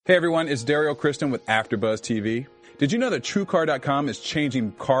Hey everyone, it's Dario Kristen with AfterBuzz TV. Did you know that TrueCar.com is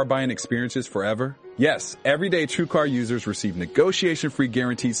changing car buying experiences forever? Yes, everyday TrueCar users receive negotiation-free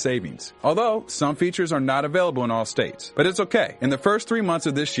guaranteed savings. Although, some features are not available in all states. But it's okay. In the first 3 months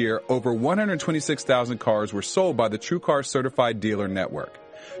of this year, over 126,000 cars were sold by the TrueCar Certified Dealer Network.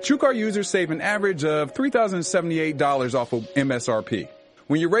 TrueCar users save an average of $3,078 off of MSRP.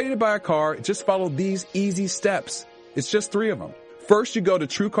 When you're ready to buy a car, just follow these easy steps. It's just 3 of them. First, you go to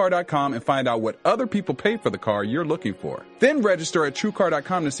TrueCar.com and find out what other people paid for the car you're looking for. Then register at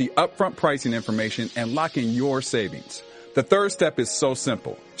TrueCar.com to see upfront pricing information and lock in your savings. The third step is so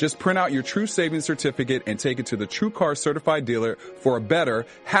simple. Just print out your True Savings Certificate and take it to the TrueCar Certified Dealer for a better,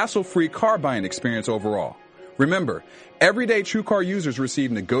 hassle-free car buying experience overall. Remember, everyday TrueCar users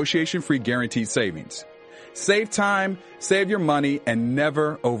receive negotiation-free guaranteed savings. Save time, save your money, and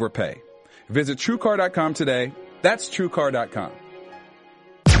never overpay. Visit TrueCar.com today. That's TrueCar.com.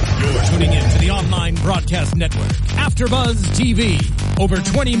 You're tuning in to the online broadcast network, AfterBuzz TV. Over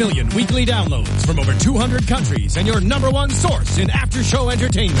 20 million weekly downloads from over 200 countries and your number one source in after-show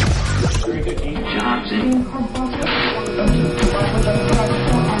entertainment.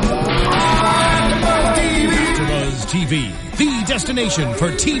 AfterBuzz TV, the destination for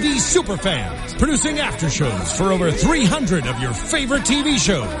TV superfans. Producing aftershows for over 300 of your favorite TV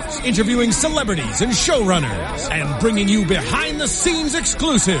shows. Interviewing celebrities and showrunners. And bringing you behind-the-scenes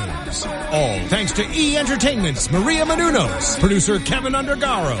exclusives. All thanks to E! Entertainment's Maria Menounos, producer Kevin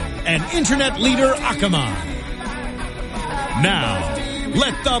Undergaro, and internet leader Akamai. Now,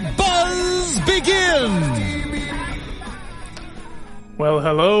 let the buzz begin! Well,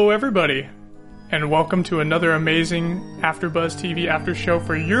 hello everybody, and welcome to another amazing AfterBuzz TV after show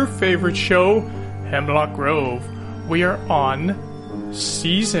for your favorite show, Hemlock Grove. We are on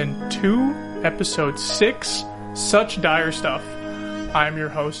Season 2, Episode 6, Such Dire Stuff. I'm your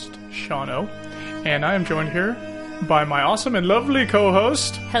host, Shauno, and I am joined here by my awesome and lovely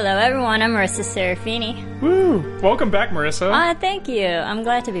co-host. Hello everyone, I'm Marissa Serafini. Woo! Welcome back, Marissa. Thank you. I'm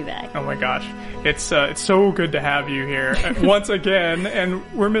glad to be back. Oh my gosh. It's so good to have you here once again, and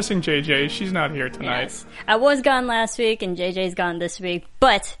we're missing JJ. She's not here tonight. Yes. I was gone last week, and JJ's gone this week,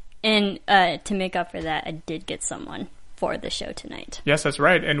 but to make up for that, I did get someone for the show tonight. Yes, that's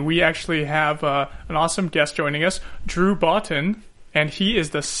right, and we actually have an awesome guest joining us, Drew Boughton, and he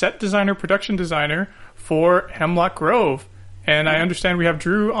is the set designer, production designer for Hemlock Grove. And I understand we have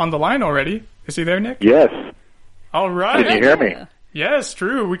Drew on the line already. Is he there, Nick? Yes. All right. Can you hear me? Yes,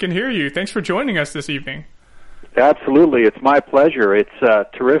 Drew, we can hear you. Thanks for joining us this evening. Absolutely. It's my pleasure. It's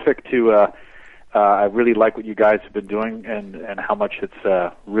terrific to, I really like what you guys have been doing and how much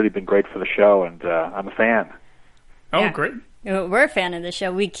it's really been great for the show, and I'm a fan. Oh, yeah. Great. We're a fan of the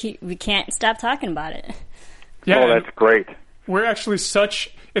show. We can't stop talking about it. Yeah, oh, that's great. We're actually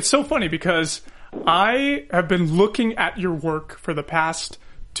it's so funny because I have been looking at your work for the past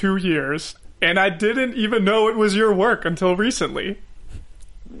 2 years, and I didn't even know it was your work until recently.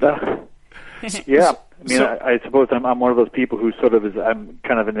 Yeah, I mean, I suppose I'm one of those people who sort of I'm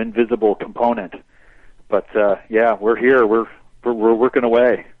kind of an invisible component, but yeah, we're here. We're working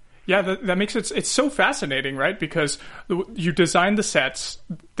away. Yeah, that makes it's so fascinating, right? Because you design the sets,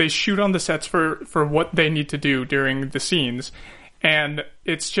 they shoot on the sets for what they need to do during the scenes, and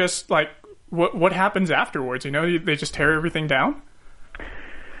it's just like what happens afterwards. You know, they just tear everything down.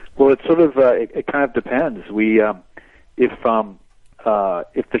 Well, it's sort of it kind of depends. We if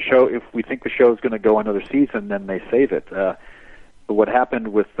we think the show is going to go another season, then they save it. But what happened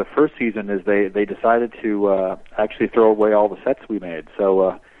with the first season is they decided to actually throw away all the sets we made.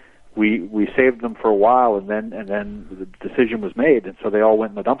 So we saved them for a while, and then the decision was made, and so they all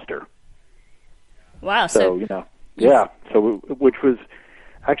went in the dumpster. Wow. So you know, yeah. So which was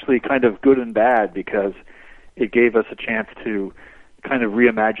actually kind of good and bad because it gave us a chance to kind of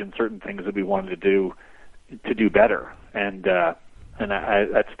reimagine certain things that we wanted to do better, and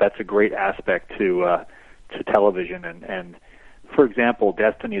that's a great aspect to television. And for example,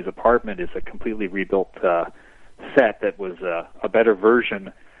 Destiny's apartment is a completely rebuilt set that was a better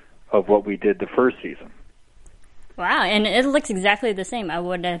version of what we did the first season. Wow, and it looks exactly the same. I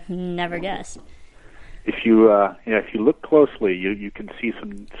would have never guessed. If you look closely, you can see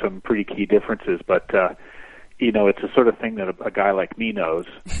some pretty key differences. But it's the sort of thing that a guy like me knows.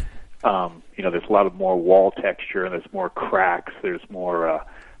 There's a lot of more wall texture, and there's more cracks. There's more a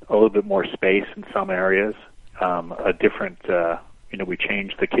little bit more space in some areas. A different, we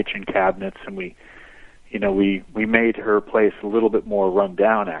changed the kitchen cabinets, and we made her place a little bit more run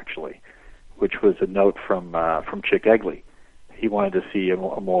down, actually, which was a note from Chick Egley. He wanted to see a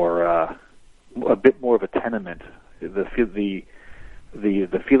bit more of a tenement. The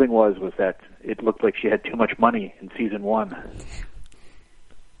the feeling was that it looked like she had too much money in season 1.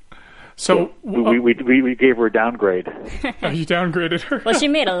 So we gave her a downgrade. Oh, you downgraded her. Well, she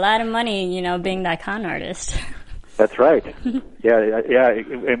made a lot of money, being that con artist. That's right. Yeah,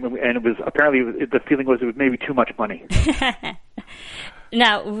 and it was apparently the feeling was it was maybe too much money.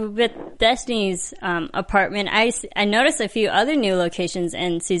 Now, with Destiny's apartment, I noticed a few other new locations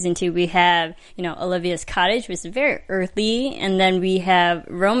in season 2. We have, Olivia's cottage, which is very earthy, and then we have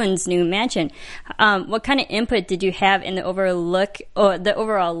Roman's new mansion. What kind of input did you have in the overall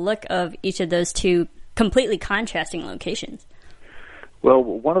look of each of those two completely contrasting locations? Well,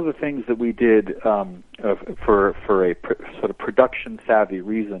 one of the things that we did for a sort of production savvy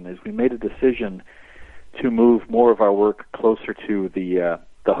reason is we made a decision to move more of our work closer to the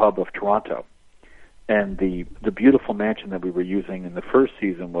hub of Toronto. And the beautiful mansion that we were using in the first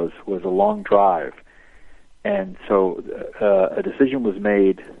season was a long drive. And so a decision was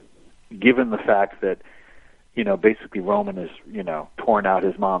made, given the fact that, basically Roman is, torn out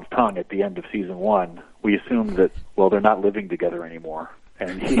his mom's tongue at the end of season 1. We assumed that, well, they're not living together anymore,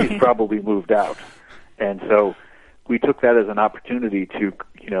 and he's probably moved out. And so we took that as an opportunity to,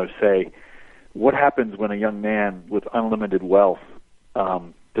 say, what happens when a young man with unlimited wealth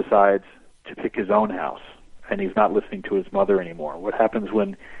decides to pick his own house and he's not listening to his mother anymore? What happens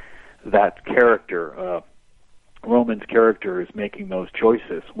when that character, Roman's character, is making those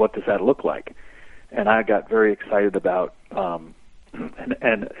choices? What does that look like? And I got very excited about an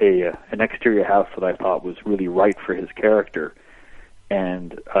exterior house that I thought was really right for his character,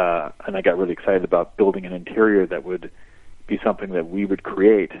 and I got really excited about building an interior that would be something that we would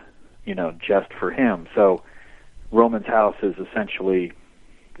create, just for him. So Roman's house is essentially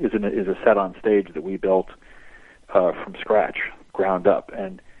is a set on stage that we built from scratch, ground up,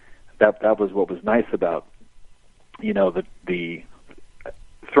 and that was what was nice about the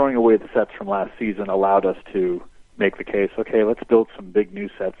throwing away the sets from last season allowed us to make the case, okay, let's build some big new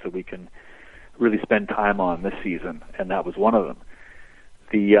sets that we can really spend time on this season, and that was one of them.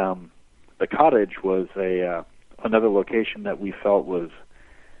 The cottage was another location that we felt was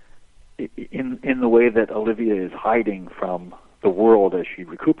in the way that Olivia is hiding from the world as she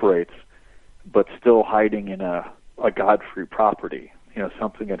recuperates, but still hiding in a God-free property,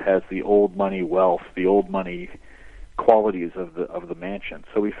 something that has the old money wealth, the old money qualities of the mansion.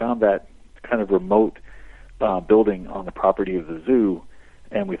 So we found that kind of remote building on the property of the zoo,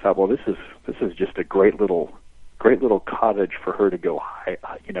 and we thought, well, this is just a great little cottage for her to go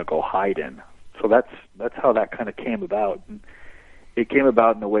hide in. So that's how that kind of came about. And it came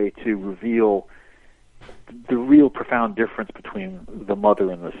about in a way to reveal the real profound difference between the mother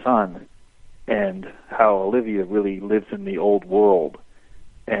and the son, and how Olivia really lives in the old world,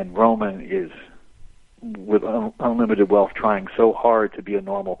 and Roman is, with unlimited wealth, trying so hard to be a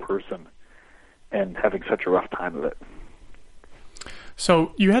normal person and having such a rough time of it.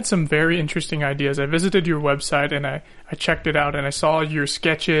 So you had some very interesting ideas. I visited your website and I checked it out, and I saw your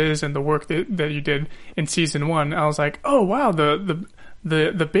sketches and the work that you did in season 1. I was like, oh wow, the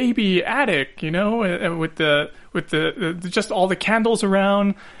baby attic, with the just all the candles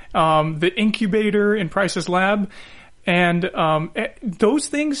around, the incubator in Price's lab. And those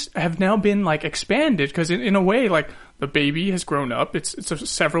things have now been expanded, because in a way, the baby has grown up. It's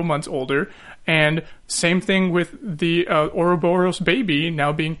several months older, and same thing with the Ouroboros baby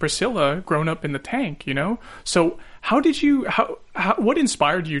now being Priscilla, grown up in the tank. So what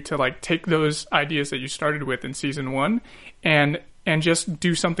inspired you to take those ideas that you started with in season 1 and just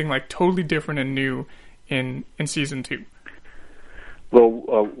do something totally different and new in season 2? Well,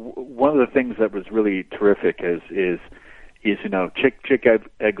 one of the things that was really terrific is Chick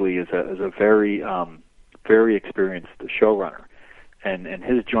Egley is a very experienced showrunner, and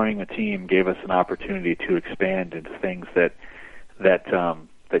his joining the team gave us an opportunity to expand into things that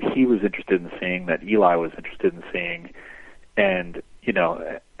he was interested in seeing, that Eli was interested in seeing, and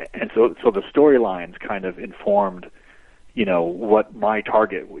so the storylines kind of informed what my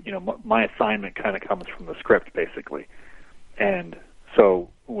target, my assignment kind of comes from the script basically. And so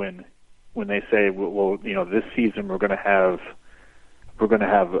when they say, well, this season we're going to have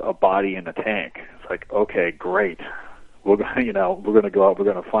a body in a tank, it's like, okay, great. We're going to go out. We're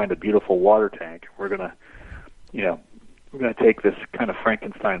going to find a beautiful water tank. We're going to take this kind of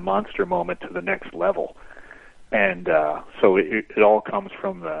Frankenstein monster moment to the next level. And so it all comes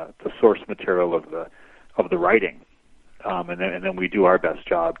from the source material of the writing, and then we do our best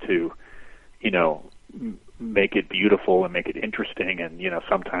job to make it beautiful and make it interesting. And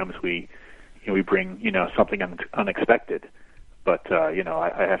sometimes we bring something unexpected, but I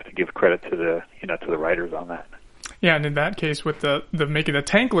have to give credit to the writers on that. Yeah, and in that case, with the making the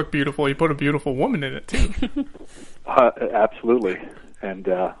tank look beautiful, you put a beautiful woman in it too. Absolutely, and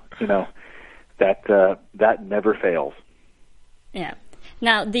that never fails. Yeah.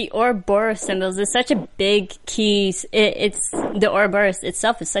 Now, the Ouroboros symbols is such a big key. It's the Ouroboros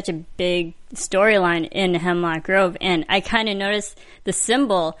itself is such a big storyline in Hemlock Grove, and I kind of noticed the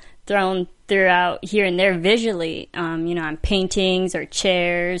symbol thrown throughout here and there visually, on paintings or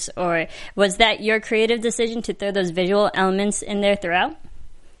chairs. Or was that your creative decision to throw those visual elements in there throughout?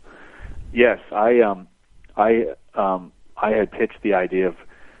 Yes, I had pitched the idea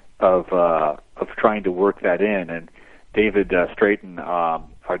of trying to work that in, and David Straighton,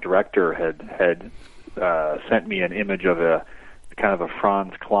 our director, had sent me an image of a kind of a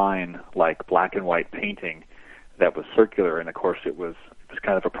Franz Klein like black and white painting that was circular, and of course it was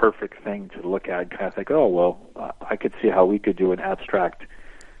kind of a perfect thing to look at and kind of think, oh well, I could see how we could do an abstract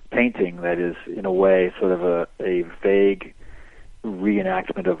painting that is in a way sort of a vague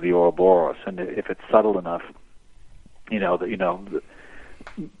reenactment of the Ouroboros, and if it's subtle enough,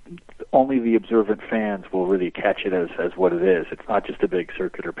 only the observant fans will really catch it as what it is. It's not just a big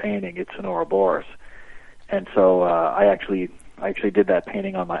circular painting; it's an Ouroboros. And so I actually did that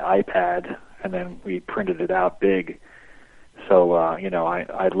painting on my iPad, and then we printed it out big. So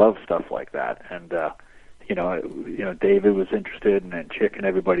I love stuff like that, and David was interested, and Chick and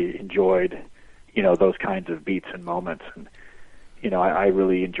everybody enjoyed those kinds of beats and moments, and I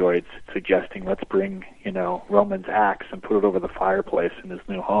really enjoyed suggesting, let's bring, Roman's axe and put it over the fireplace in his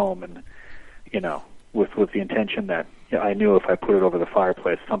new home. And, with the intention that I knew if I put it over the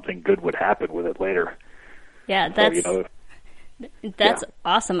fireplace, something good would happen with it later. Yeah, that's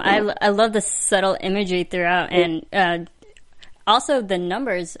awesome. I love the subtle imagery throughout. And also the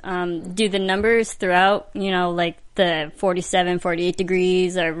numbers. Do the numbers throughout, like the 47, 48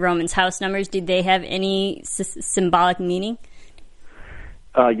 degrees or Roman's house numbers, do they have any symbolic meaning?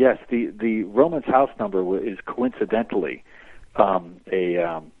 Yes, the Roman's house number is coincidentally I'm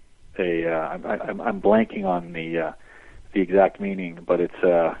blanking on the exact meaning, but it's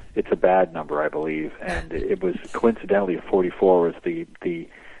a bad number, I believe, and it was coincidentally 44 was the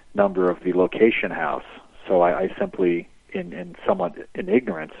number of the location house. So I simply, in somewhat in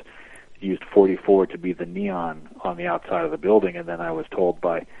ignorance, used 44 to be the neon on the outside of the building, and then I was told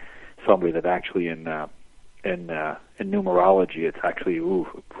by somebody that actually in numerology, it's actually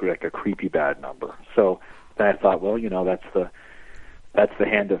like a creepy bad number. So then I thought, well, that's the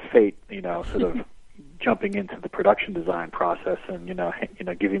hand of fate, sort of jumping into the production design process and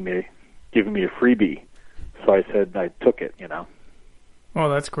giving me a freebie. So I said I took it. Oh,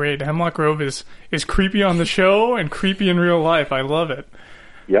 that's great. Hemlock Grove is creepy on the show and creepy in real life. I love it.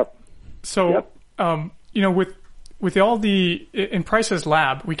 Yep. So, with all in Price's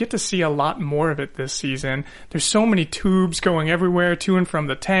lab, we get to see a lot more of it this season. There's so many tubes going everywhere to and from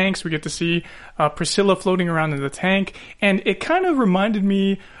the tanks. We get to see Priscilla floating around in the tank, and it kind of reminded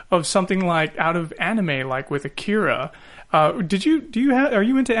me of something like out of anime, like with Akira. Are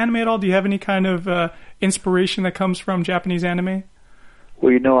you into anime at all? Do you have any kind of inspiration that comes from Japanese anime?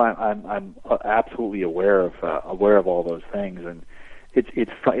 Well, I'm absolutely aware of all those things, and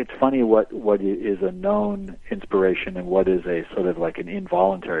it's funny what is a known inspiration and what is a sort of like an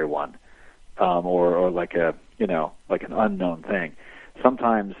involuntary one, or like like an unknown thing.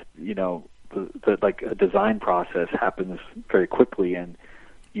 Sometimes the like a design process happens very quickly, and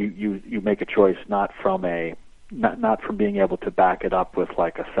you make a choice not from being able to back it up with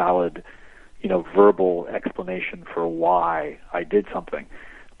like a solid verbal explanation for why I did something,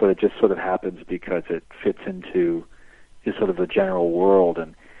 but it just sort of happens because it fits into is sort of the general world.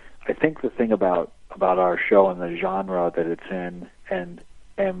 And I think the thing about our show and the genre that it's in, and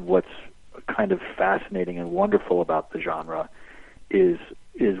what's kind of fascinating and wonderful about the genre is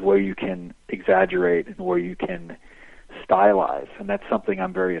where you can exaggerate and where you can stylize, and that's something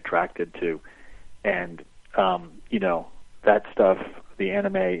I'm very attracted to. And that stuff, the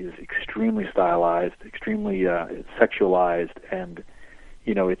anime is extremely stylized, extremely sexualized, and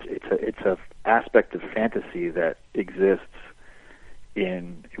it's a aspect of fantasy that exists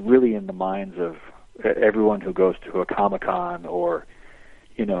in the minds of everyone who goes to a Comic-Con, or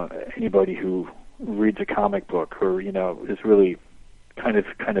anybody who reads a comic book, or is really kind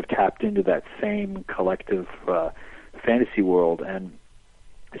of tapped into that same collective fantasy world. And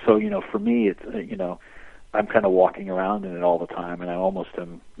so for me, it's I'm kind of walking around in it all the time, and I almost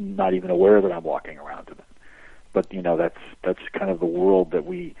am not even aware that I'm walking around in it. But that's kind of the world that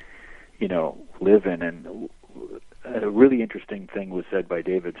we live in. And a really interesting thing was said by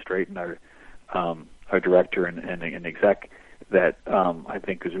David Straighton, our director and exec, that I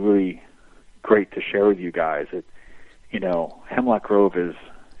think is really great to share with you guys. Hemlock Grove is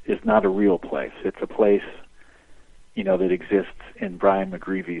not a real place. It's a place, that exists in Brian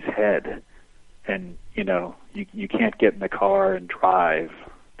McGreevy's head. And, you can't get in the car and drive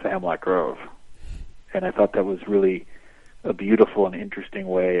to Hemlock Grove. And I thought that was really a beautiful and interesting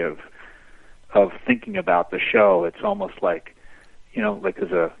way of thinking about the show. It's almost like, like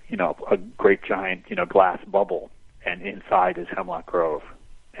there's a great giant, glass bubble, and inside is Hemlock Grove.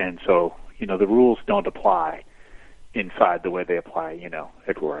 And so, the rules don't apply inside the way they apply,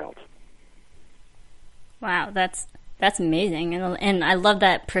 everywhere else. Wow, that's amazing. And I love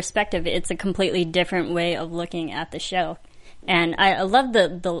that perspective. It's a completely different way of looking at the show. And I love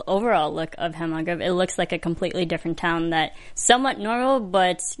the overall look of Hemlock Grove. It looks like a completely different town that's somewhat normal,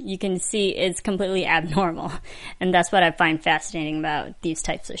 but you can see it's completely abnormal. And that's what I find fascinating about these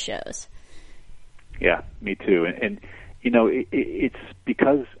types of shows. Yeah, me too. And it's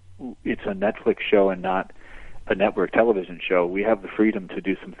because it's a Netflix show and not a network television show, we have the freedom to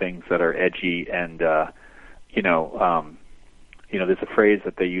do some things that are edgy and, there's a phrase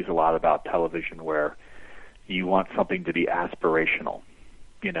that they use a lot about television where you want something to be aspirational.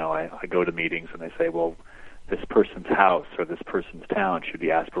 I go to meetings and they say, well, this person's house or this person's town should be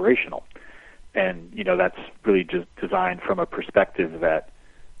aspirational. And, that's really just designed from a perspective that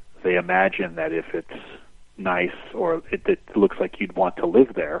they imagine that if it's nice or it looks like you'd want to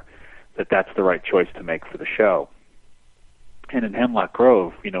live there, that's the right choice to make for the show. And in Hemlock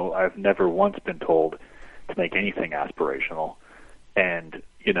Grove, I've never once been told to make anything aspirational. And,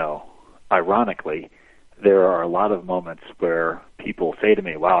 ironically, there are a lot of moments where people say to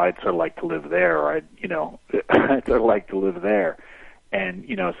me, wow, I'd sort of like to live there, or I'd sort of like to live there. And,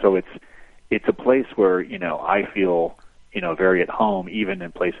 so it's a place where, I feel, very at home, even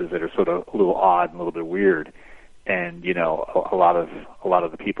in places that are sort of a little odd and a little bit weird. And, a lot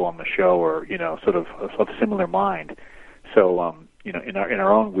of the people on the show are, sort of similar mind. So, in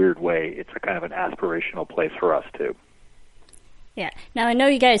our own weird way, it's a kind of an aspirational place for us too. Yeah. Now, I know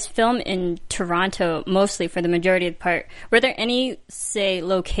you guys film in Toronto mostly for the majority of the part. Were there any, say,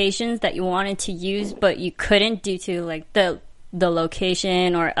 locations that you wanted to use but you couldn't due to, like, the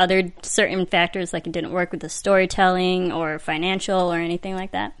location or other certain factors, like it didn't work with the storytelling or financial or anything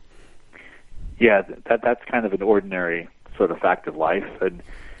like that? Yeah, that's kind of an ordinary sort of fact of life. And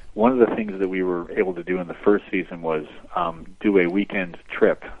one of the things that we were able to do in the first season was do a weekend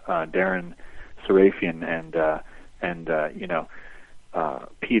trip. Darren Sarafian and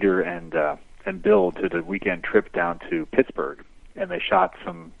Peter and Bill did a weekend trip down to Pittsburgh, and they shot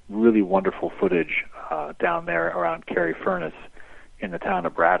some really wonderful footage down there around Cary Furnace in the town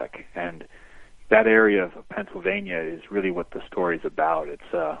of Braddock. And that area of Pennsylvania is really what the story's about. It's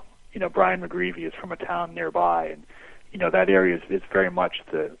Brian McGreevy is from a town nearby, and that area is very much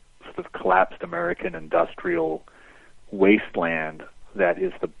the sort of collapsed American industrial wasteland that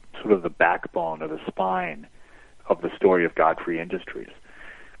is the sort of the backbone or the spine of the story of Godfrey Industries.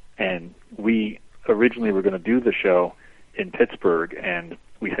 And we originally were going to do the show in Pittsburgh, and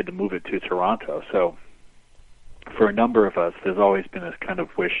we had to move it to Toronto. So for a number of us, there's always been this kind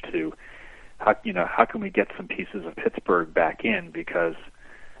of wish to, how can we get some pieces of Pittsburgh back in? Because,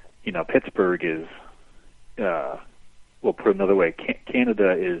 Pittsburgh is, we'll put it another way,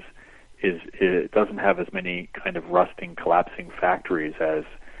 Canada is it doesn't have as many kind of rusting, collapsing factories as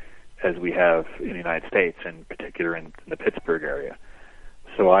we have in the United States, in particular in the Pittsburgh area.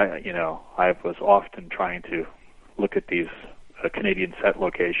 So I was often trying to look at these Canadian set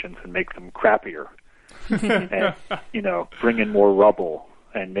locations and make them crappier, and bring in more rubble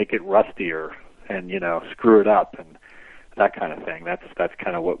and make it rustier, and screw it up and that kind of thing. That's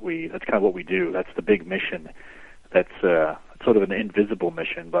kind of what we do. That's the big mission. That's sort of an invisible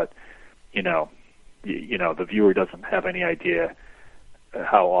mission, but the viewer doesn't have any idea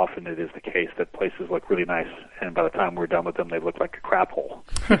how often it is the case that places look really nice, and by the time we're done with them, they look like a crap hole.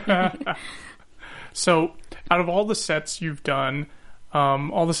 So, out of all the sets you've done,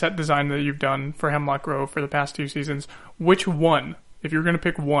 all the set design that you've done for Hemlock Grove for the past 2 seasons, which one, if you were going to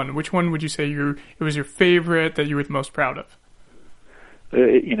pick one, which one would you say it was your favorite that you were the most proud of?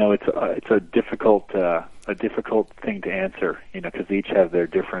 It's a difficult thing to answer, because each have their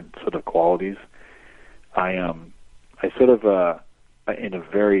different sort of qualities. I sort of, in a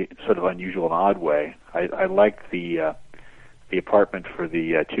very sort of unusual and odd way, I like the apartment for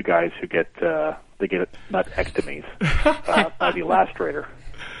the 2 guys who get nutectomies by the Illustrator,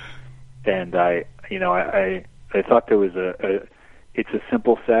 and I thought there was it's a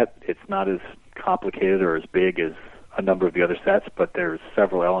simple set. It's not as complicated or as big as a number of the other sets, but there's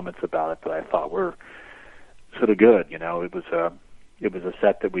several elements about it that I thought were sort of good. It was it was a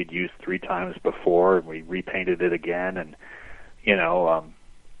set that we'd used 3 times before, and we repainted it again, and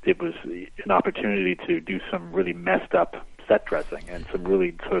it was an opportunity to do some really messed up set dressing and some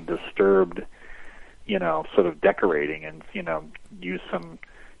really sort of disturbed, sort of decorating, and use some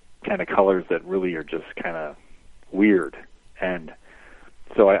kind of colors that really are just kind of weird. And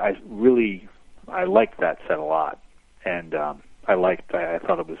so I liked that set a lot, and I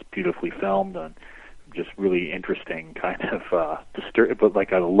thought it was beautifully filmed and just really interesting, kind of but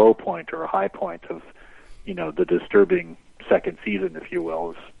like at a low point or a high point of the disturbing second season, if you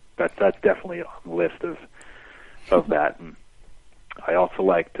will. That's definitely on the list of that. And I also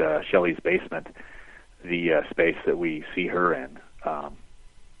liked Shelley's basement, the space that we see her in. I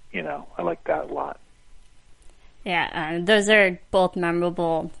like that a lot. Yeah, those are both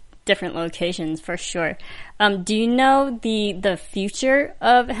memorable, different locations for sure. Do you know the future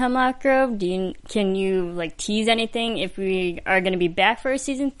of Hemlock Grove? Can you tease anything if we are going to be back for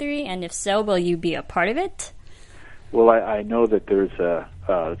season 3, and if so, will you be a part of it? Well, I know that there's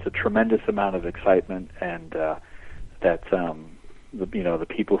it's a tremendous amount of excitement, and that the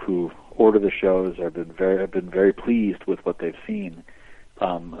people who order the shows have been very pleased with what they've seen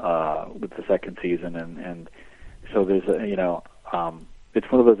with the second season, and so there's it's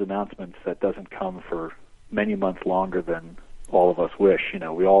one of those announcements that doesn't come for many months longer than all of us wish.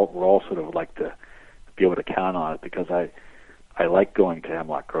 We're all sort of like to be able to count on it, because I like going to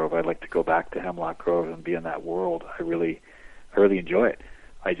Hemlock Grove. I'd like to go back to Hemlock Grove and be in that world. I really enjoy it.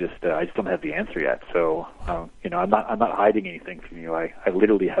 I just don't have the answer yet. So I'm not hiding anything from you. I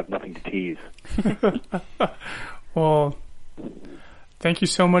literally have nothing to tease. Well, thank you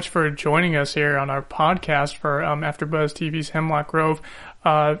so much for joining us here on our podcast for AfterBuzz TV's Hemlock Grove.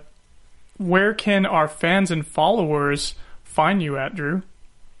 Where can our fans and followers find you at, Drew?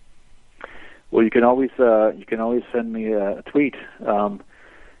 Well, you can always send me a tweet. I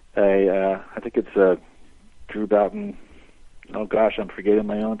think it's Drew Boughton. Oh gosh, I'm forgetting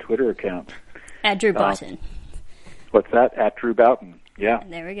my own Twitter account. At Drew Boughton. What's that? At Drew Boughton. Yeah.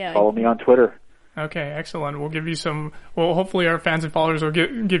 There we go. Follow me on Twitter. Okay, excellent. We'll give you some. Well, hopefully our fans and followers will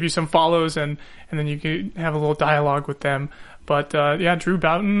give you some follows, and then you can have a little dialogue with them. But Drew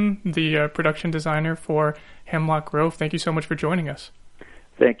Boughton, the production designer for Hemlock Grove. Thank you so much for joining us.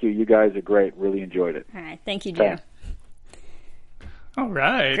 Thank you. You guys are great. Really enjoyed it. All right. Thank you, Drew. Thanks. All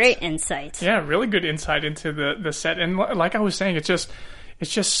right. Great insight. Yeah, really good insight into the set. And like I was saying, it's just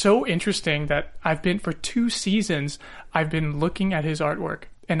so interesting that for 2 seasons, I've been looking at his artwork,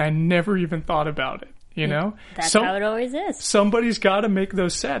 and I never even thought about it, That's how it always is. Somebody's got to make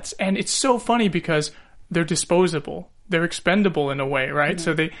those sets. And it's so funny because they're disposable. They're expendable in a way, right? Mm-hmm.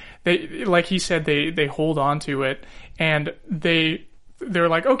 So they like he said, they hold on to it, and they're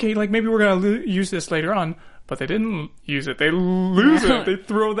like, okay, maybe we're going to use this later on. But they didn't use it. They lose it. They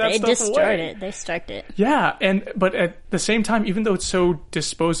throw that stuff away. They destroyed it. They struck it. Yeah, but at the same time, even though it's so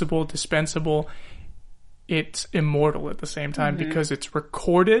disposable, dispensable, it's immortal at the same time, because it's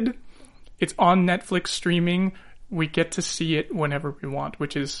recorded. It's on Netflix streaming. We get to see it whenever we want,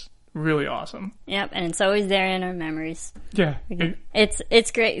 which is really awesome. Yep, and it's always there in our memories. Yeah.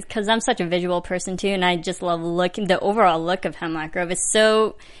 It's great because I'm such a visual person too, and I just love the overall look of Hemlock Grove. It's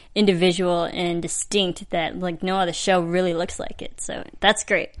so individual and distinct that no other show really looks like it. So that's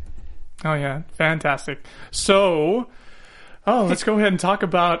great. Oh yeah, fantastic. So, let's go ahead and talk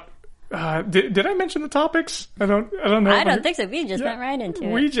about. Did I mention the topics? I don't know. I don't think so. We just went right into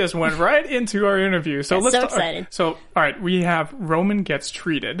it. We just went right into our interview. So let's. So excited. So all right, we have Roman gets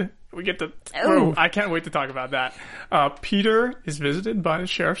treated. We get to. Oh, I can't wait to talk about that. Peter is visited by the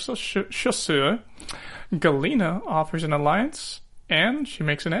sheriff's chasseur. Galena offers an alliance, and she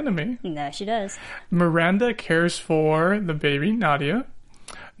makes an enemy. No, she does. Miranda cares for the baby Nadia.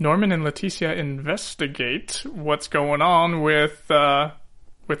 Norman and Leticia investigate what's going on with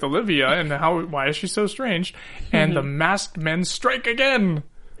Olivia and why is she so strange. And the masked men strike again.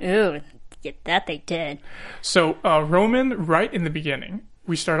 Ooh, that they did. So Roman, right in the beginning,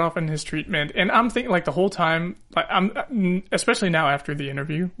 we start off in his treatment, and I'm thinking the whole time, I'm especially now after the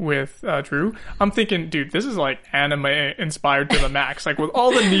interview with Drew, I'm thinking, dude, this is anime inspired to the max, with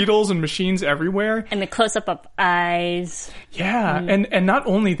all the needles and machines everywhere, and the close up of eyes. Yeah, and not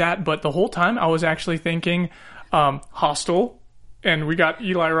only that, but the whole time I was actually thinking, Hostel, and we got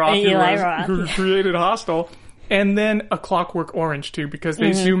Eli Roth, who created Hostel. And then A Clockwork Orange, too, because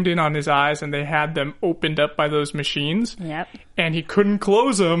they zoomed in on his eyes and they had them opened up by those machines. Yep. And he couldn't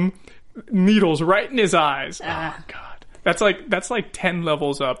close them. Needles right in his eyes. Oh, God. That's like 10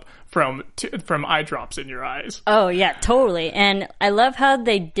 levels up from eye drops in your eyes. Oh, yeah, totally. And I love how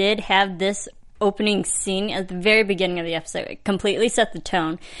they did have this opening scene at the very beginning of the episode. It completely set the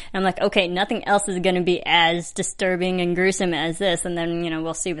tone. And I'm like, okay, nothing else is going to be as disturbing and gruesome as this. And then,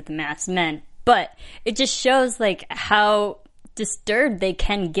 we'll see with the masked men. But it just shows, like, how disturbed they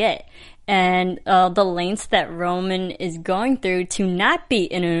can get. And the lengths that Roman is going through to not be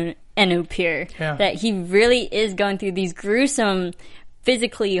in an Upir. Yeah. That he really is going through these gruesome,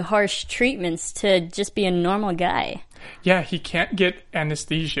 physically harsh treatments to just be a normal guy. Yeah, he can't get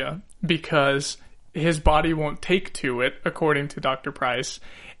anesthesia because his body won't take to it, according to Dr. Price.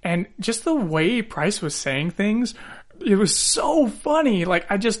 And just the way Price was saying things, it was so funny. Like,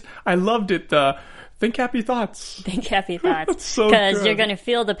 I loved it. Think happy thoughts. Think happy thoughts. So because you're good. going to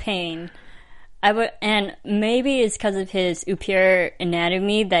feel the pain. And maybe it's because of his Upir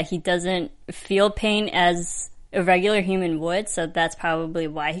anatomy that he doesn't feel pain as a regular human would. So that's probably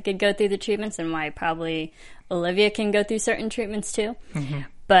why he could go through the treatments and why probably Olivia can go through certain treatments too. Mm-hmm.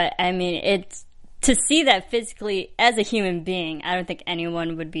 But I mean, it's to see that physically as a human being, I don't think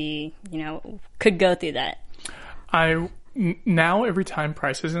anyone would be, could go through that. Now every time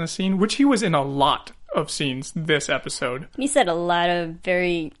Price is in a scene, which he was in a lot of scenes this episode. He said a lot of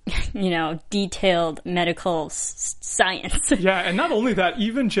very, detailed medical science. Yeah, and not only that,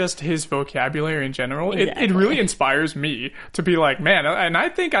 even just his vocabulary in general, Exactly. it really inspires me to be like, man, and I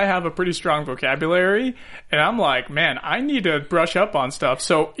think I have a pretty strong vocabulary, and I'm like, man, I need to brush up on stuff.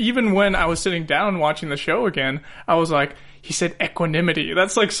 So even when I was sitting down watching the show again, I was like, he said equanimity.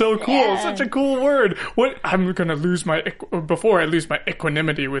 That's like so cool. Yeah. Such a cool word. I'm going to lose before I lose my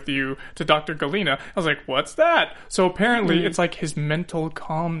equanimity with you to Dr. Galena. I was like, what's that? So apparently it's like his mental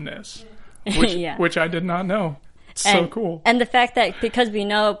calmness, which I did not know. So cool. And the fact that because we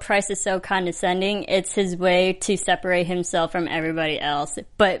know Price is so condescending, it's his way to separate himself from everybody else,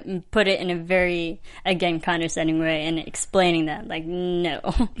 but put it in a very, again, condescending way and explaining that, like, no.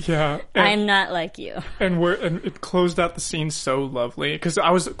 Yeah. I'm not like you. And it closed out the scene so lovely because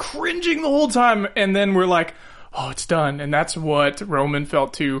I was cringing the whole time, and then we're like, oh, it's done. And that's what Roman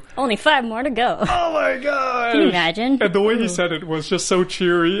felt too. Only 5 more to go. Oh my god! Can you imagine? And the way he said it was just so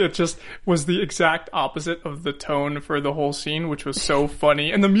cheery. It just was the exact opposite of the tone for the whole scene, which was so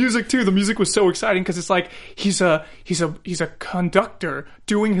funny. And the music too. The music was so exciting because it's like he's a conductor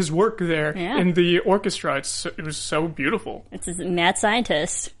doing his work there in the orchestra. It was so beautiful. It's a mad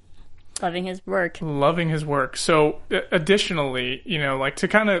scientist. Loving his work. So, additionally, like to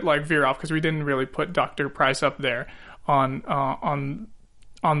kind of like veer off because we didn't really put Dr. Price up there on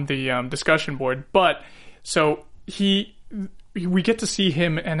the discussion board, but so we get to see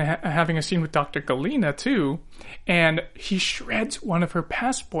him and having a scene with Dr. Galena too, and he shreds one of her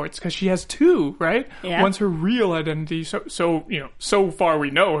passports because she has 2, right? Yeah. One's her real identity. So far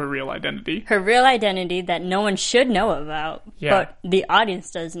we know her real identity. Her real identity that no one should know about, Yeah. but the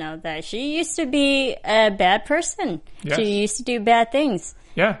audience does know that she used to be a bad person. Yes. She used to do bad things.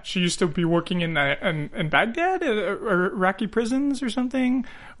 Yeah, she used to be working in Baghdad or Iraqi prisons or something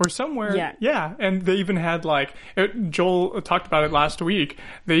or somewhere. Yeah, and they even had Joel talked about it last week.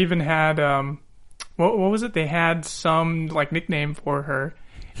 They even had what was it? They had some like nickname for her.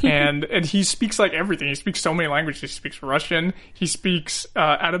 And he speaks like everything. He speaks so many languages. He speaks Russian. He speaks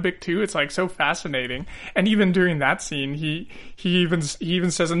Arabic too. It's like so fascinating. And even during that scene, he even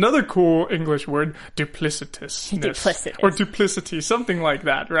says another cool English word, duplicitousness. Or duplicity, something like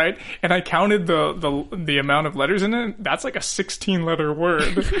that, right? And I counted the amount of letters in it. That's like a 16-letter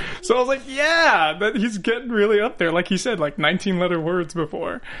word. So I was like, yeah, that he's getting really up there. Like he said, like 19-letter words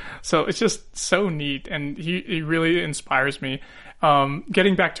before. So it's just so neat, and he really inspires me.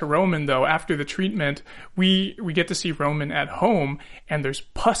 Getting back to Roman, though, after the treatment, we get to see Roman at home, and there's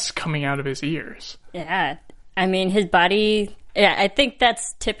pus coming out of his ears. Yeah. I mean, his body... Yeah, I think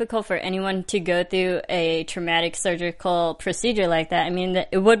that's typical for anyone to go through a traumatic surgical procedure like that. I mean,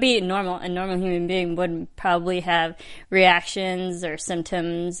 it would be normal. A normal human being would probably have reactions or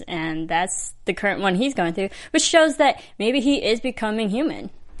symptoms, and that's the current one he's going through, which shows that maybe he is becoming human.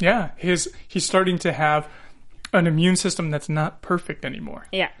 Yeah, he's starting to have an immune system that's not perfect anymore.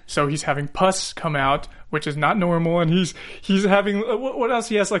 Yeah. So he's having pus come out, which is not normal, and he's having what else?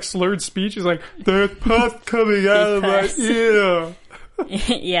 He has like slurred speech. He's like, "There's pus coming out of my ear."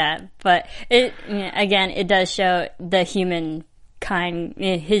 Yeah, but it does show the human kind,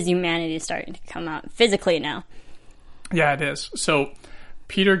 his humanity is starting to come out physically now. Yeah, it is. So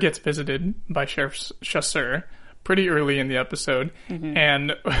Peter gets visited by Sheriff Chasseur pretty early in the episode,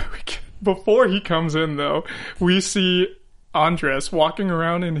 and before he comes in, though, we see Andres walking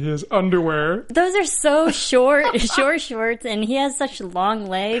around in his underwear. Those are so short shorts, and he has such long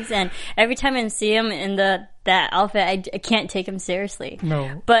legs, and every time I see him in that outfit, I can't take him seriously.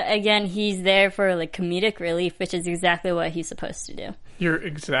 No. But again, he's there for like comedic relief, which is exactly what he's supposed to do. You're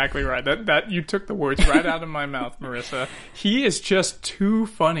exactly right. That you took the words right out of my mouth, Marissa. He is just too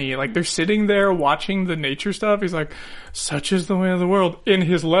funny. Like, they're sitting there watching the nature stuff. He's like, such is the way of the world, in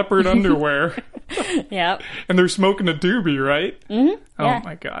his leopard underwear. Yep. And they're smoking a doobie, right? Mm-hmm. Yeah. Oh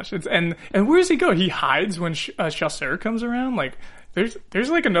my gosh. And where does he go? He hides when Chasseur comes around? Like, there's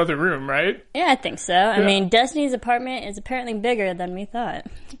like another room, right? Yeah, I think so. I mean, Destiny's apartment is apparently bigger than we thought.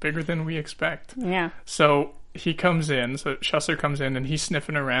 It's bigger than we expect. Yeah. So he comes in, so Chasseur comes in, and he's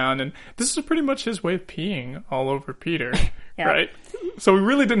sniffing around, and this is pretty much his way of peeing all over Peter, right? So we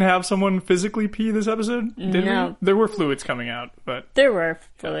really didn't have someone physically pee this episode, did we? There were fluids coming out, but... There were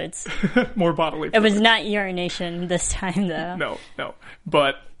fluids. More bodily fluids. It was not urination this time, though. No.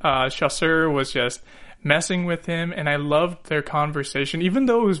 But Chasseur was just messing with him, and I loved their conversation, even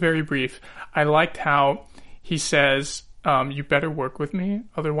though it was very brief. I liked how he says, you better work with me,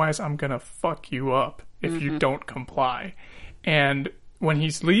 otherwise I'm gonna fuck you up if you don't comply. And when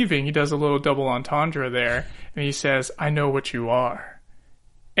he's leaving, he does a little double entendre there, and he says, I know what you are.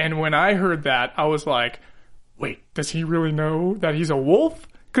 And when I heard that, I was like, wait, does he really know that he's a wolf?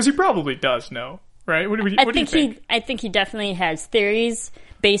 Because he probably does know, right? What do you think? I think he definitely has theories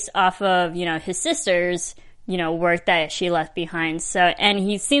based off of, his sister's, work that she left behind. So, and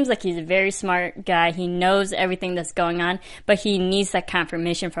he seems like he's a very smart guy. He knows everything that's going on, but he needs that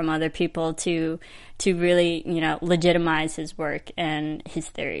confirmation from other people to really, legitimize his work and his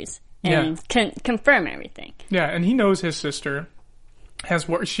theories and confirm everything. Yeah, and he knows his sister has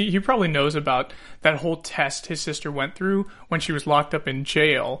worked. He probably knows about that whole test his sister went through when she was locked up in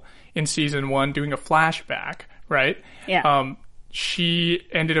jail in season 1, doing a flashback, right? Yeah. She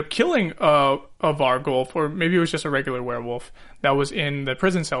ended up killing a Vargulf, or maybe it was just a regular werewolf that was in the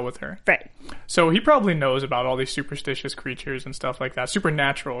prison cell with her. Right. So he probably knows about all these superstitious creatures and stuff like that.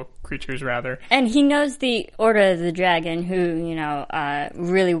 Supernatural creatures, rather. And he knows the Order of the Dragon, who,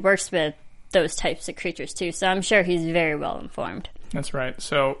 really works with those types of creatures, too. So I'm sure he's very well informed. That's right.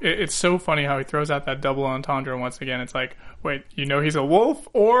 So it's so funny how he throws out that double entendre once again. It's like, wait, he's a wolf?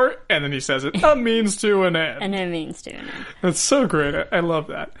 And then he says it, a means to an end. And a means to an end. That's so great. I love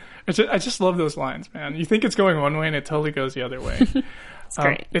that. I just love those lines, man. You think it's going one way and it totally goes the other way. It's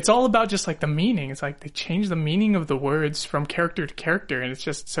great. It's all about just like the meaning. It's like they change the meaning of the words from character to character, and it's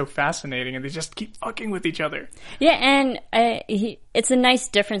just so fascinating, and they just keep fucking with each other. Yeah, and it's a nice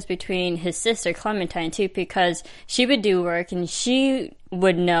difference between his sister, Clementine, too, because she would do work, and she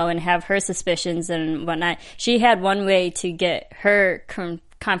would know and have her suspicions and whatnot. She had one way to get her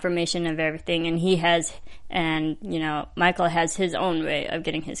confirmation of everything, and Michael has his own way of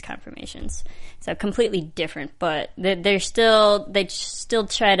getting his confirmations. So completely different, but they still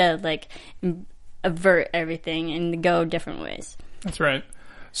try to like avert everything and go different ways. That's right.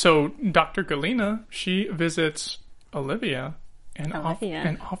 So Dr. Galena, she visits Olivia and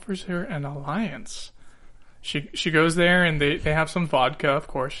offers her an alliance. She goes there and they have some vodka. Of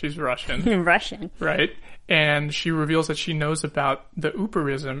course, she's Russian. Russian. Right. And she reveals that she knows about the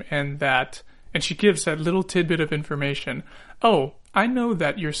Uperism and she gives that little tidbit of information. Oh, I know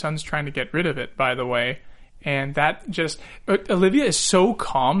that your son's trying to get rid of it, by the way. And that Olivia is so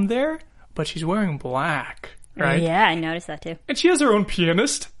calm there, but she's wearing black, right? Yeah, I noticed that too. And she has her own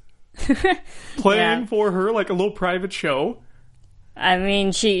pianist playing for her, like a little private show. I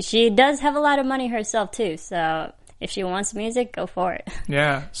mean, she does have a lot of money herself too, so if she wants music, go for it.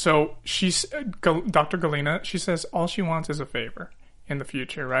 Yeah, so she's Dr. Galena, she says all she wants is a favor in the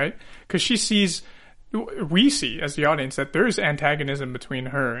future, right? Because we see as the audience that there's antagonism between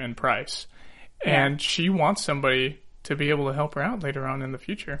her and Price, and she wants somebody to be able to help her out later on in the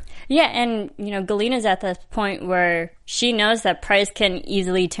future. Yeah, and Galena's at the point where she knows that Price can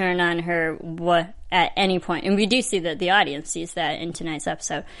easily turn on her at any point, and we do see that the audience sees that in tonight's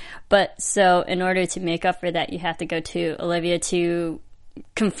episode. But so in order to make up for that, you have to go to Olivia to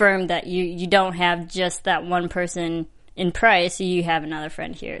confirm that you don't have just that one person in Price, you have another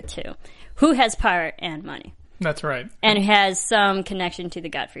friend here too, who has power and money. That's right. And has some connection to the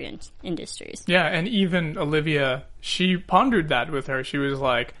Godfrey Industries. Yeah, and even Olivia, she pondered that with her. She was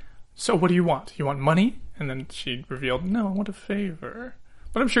like, so what do you want? You want money? And then she revealed, no, I want a favor.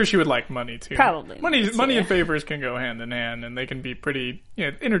 But I'm sure she would like money, too. Probably. Money and favors can go hand in hand, and they can be pretty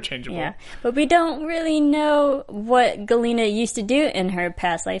interchangeable. Yeah, but we don't really know what Galena used to do in her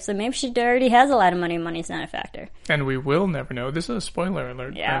past life, so maybe she already has a lot of money and money's not a factor. And we will never know. This is a spoiler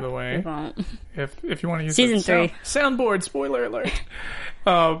alert, by the way. We won't. If you want to use Season 3. Soundboard, spoiler alert.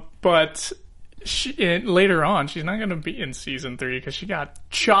 But later on, she's not going to be in Season 3 because she got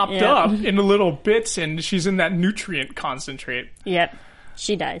chopped up into little bits, and she's in that nutrient concentrate. Yep.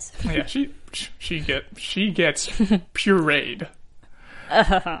 She dies. Yeah, she gets pureed.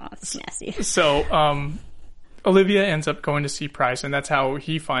 It's nasty. So, Olivia ends up going to see Price, and that's how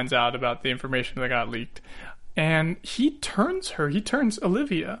he finds out about the information that got leaked. And he turns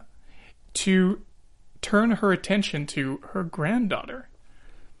Olivia to turn her attention to her granddaughter.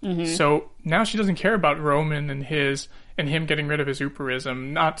 Mm-hmm. So now she doesn't care about Roman and him getting rid of his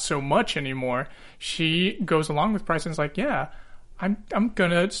Uperism, not so much anymore. She goes along with Price and is like, yeah, I'm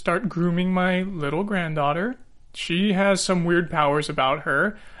gonna start grooming my little granddaughter. She has some weird powers about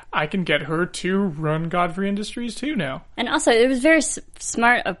her. I can get her to run Godfrey Industries too now. And also, it was very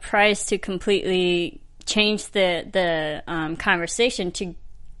smart of Price to completely change the conversation to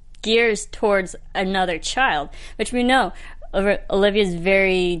gears towards another child, which we know Olivia's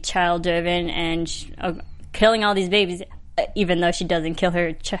very child-driven and killing all these babies, even though she doesn't kill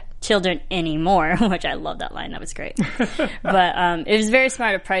her children anymore, which I love that line. That was great. But it was very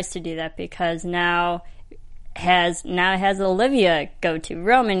smart of Price to do that because now has Olivia go to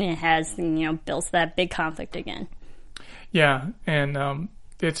Roman and has built that big conflict again. Yeah, and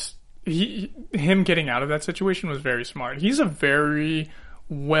it's him getting out of that situation was very smart. He's a very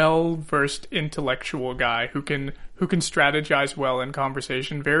well-versed intellectual guy who can strategize well in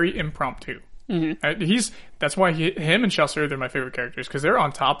conversation, very impromptu. Mm-hmm. That's why him and Chelsea, they're my favorite characters because they're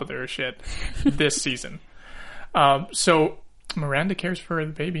on top of their shit this season. So Miranda cares for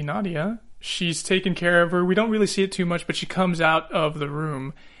the baby Nadia. She's taken care of her. We don't really see it too much, but she comes out of the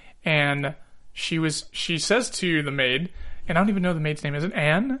room and she says to the maid, and I don't even know the maid's name. Is it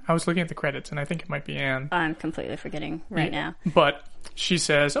Anne? I was looking at the credits, and I think it might be Anne. I'm completely forgetting now. But she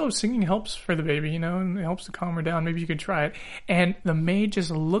says, singing helps for the baby, and it helps to calm her down. Maybe you could try it. And the maid just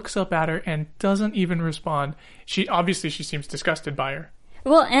looks up at her and doesn't even respond. She seems disgusted by her.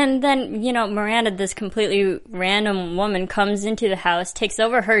 Well, and then, Miranda, this completely random woman, comes into the house, takes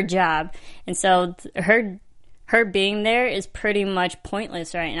over her job, and so her being there is pretty much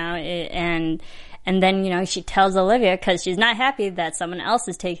pointless right now, and then, she tells Olivia, because she's not happy that someone else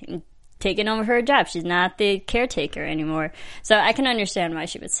is taking over her job. She's not the caretaker anymore. So I can understand why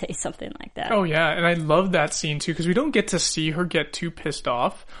she would say something like that. Oh, yeah, and I love that scene, too, because we don't get to see her get too pissed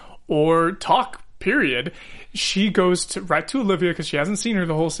off or talk, period. She goes right to Olivia, because she hasn't seen her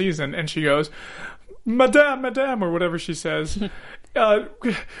the whole season, and she goes, Madame, or whatever she says.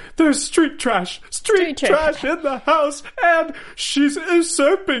 There's street trash in the house, and she's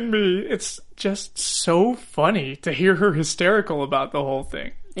usurping me. It's just so funny to hear her hysterical about the whole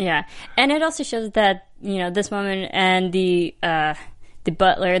thing. Yeah, and it also shows that this woman and the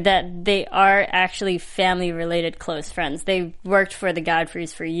butler, that they are actually family-related close friends. They worked for the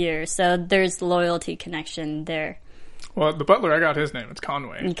Godfreys for years, so there's loyalty connection there. Well, the butler, I got his name. It's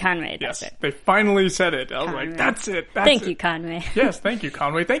Conway. Conway, that's yes, it. They finally said it. I was like, that's it. Thank you, Conway. Yes, thank you,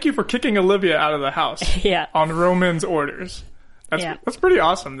 Conway. Thank you for kicking Olivia out of the house. Yeah. On Roman's orders. That's pretty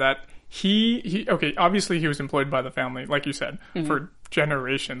awesome that he obviously he was employed by the family, like you said, for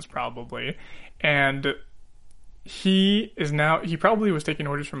generations probably. And he probably was taking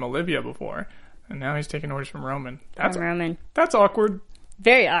orders from Olivia before, and now he's taking orders from Roman. Roman. That's awkward.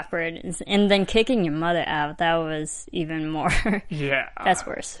 Very awkward. And then kicking your mother out, that was even more. Yeah. That's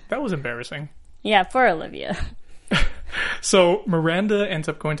worse. That was embarrassing. Yeah, for Olivia. So Miranda ends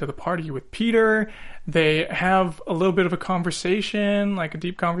up going to the party with Peter. They have a little bit of a conversation, like a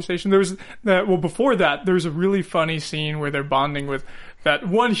deep conversation. Before that, there's a really funny scene where they're bonding with that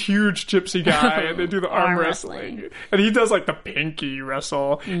one huge gypsy guy, and they do the arm wrestling. And he does like the pinky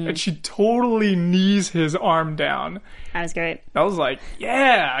wrestle, and she totally knees his arm down. That was great. I was like,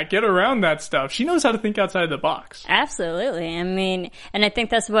 yeah, get around that stuff. She knows how to think outside the box. Absolutely. I mean, and I think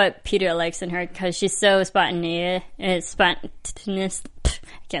that's what Peter likes in her, because she's so spontaneous. I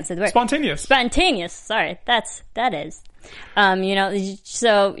can't say the word. Spontaneous. Sorry. That is.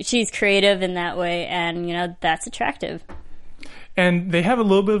 So she's creative in that way, and, that's attractive. And they have a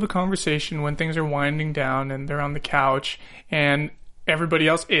little bit of a conversation when things are winding down and they're on the couch and everybody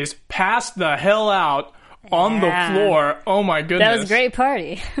else is passed the hell out on the floor. Oh my goodness. That was a great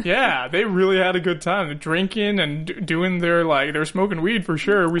party. Yeah, they really had a good time drinking and doing their, like, they're smoking weed for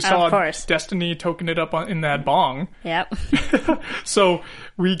sure. We saw Destiny toking it up in that bong. Yep. So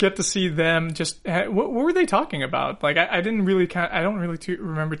we get to see them just, what were they talking about? Like, I don't really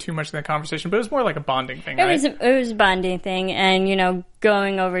remember too much of that conversation, but it was more like a bonding thing, right? It was a bonding thing, and, you know,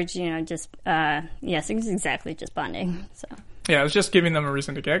 going over, you know, just, yes, it was exactly just bonding, so. Yeah, it was just giving them a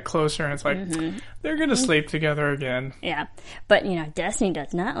reason to get closer, and it's like, they're going to sleep together again. Yeah, but, you know, Destiny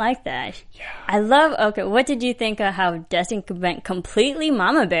does not like that. Yeah. Okay, what did you think of how Destiny went completely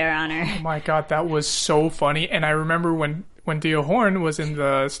mama bear on her? Oh my god, that was so funny, and I remember when Dia Horn was in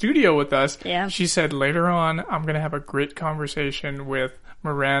the studio with us, she said, later on, I'm going to have a great conversation with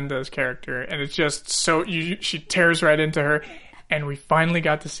Miranda's character, and it's just so, she tears right into her. And we finally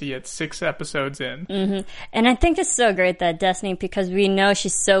got to see it 6 episodes in. Mm-hmm. And I think it's so great that Destiny, because we know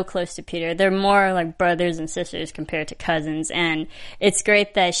she's so close to Peter. They're more like brothers and sisters compared to cousins. And it's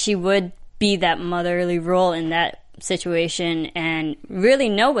great that she would be that motherly role in that situation and really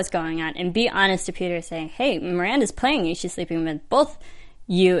know what's going on and be honest to Peter, saying, hey, Miranda's playing you. She's sleeping with both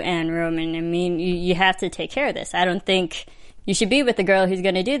you and Roman. I mean, you have to take care of this. I don't think you should be with the girl who's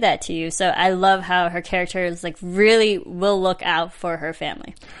going to do that to you. So I love how her character is like really will look out for her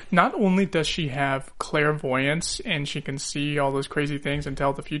family. Not only does she have clairvoyance and she can see all those crazy things and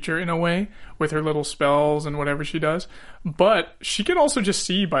tell the future in a way with her little spells and whatever she does, but she can also just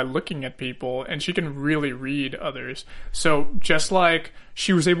see by looking at people, and she can really read others. So just like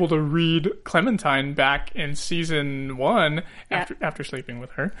she was able to read Clementine back in season 1 after sleeping with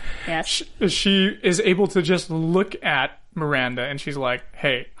her, she is able to just look at Miranda and she's like,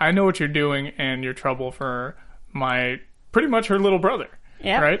 hey, I know what you're doing and you're trouble for pretty much her little brother,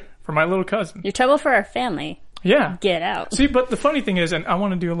 right? For my little cousin. You're trouble for our family. Yeah. Get out. See, but the funny thing is, and I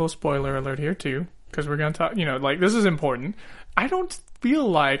want to do a little spoiler alert here too, because we're going to talk, you know, like, this is important. I don't feel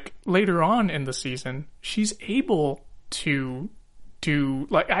like later on in the season, she's able to do,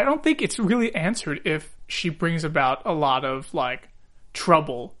 like, I don't think it's really answered if she brings about a lot of, like,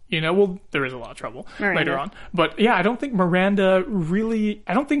 trouble, you know. Well, there is a lot of trouble later on, but yeah, I don't think Miranda really,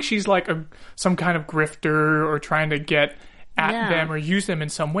 I don't think she's like some kind of grifter or trying to get at them or use them in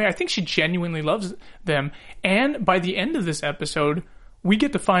some way. I think she genuinely loves them, and by the end of this episode we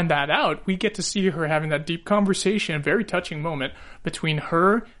get to find that out. We get to see her having that deep conversation, a very touching moment between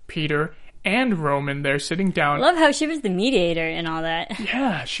her, Peter, and Roman. They're sitting down. I love how she was the mediator and all that.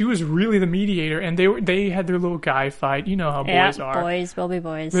 Yeah, she was really the mediator, and they had their little guy fight. You know how boys are. Boys will be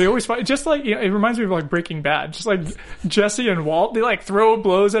boys. They always fight. Just like, you know, it reminds me of like Breaking Bad. Just like Jesse and Walt, they like throw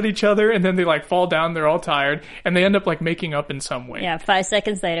blows at each other, and then they like fall down. They're all tired, and they end up like making up in some way. Yeah, 5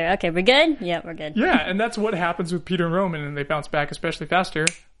 seconds later. Okay, we're good? Yeah, we're good. Yeah, and that's what happens with Peter and Roman, and they bounce back especially faster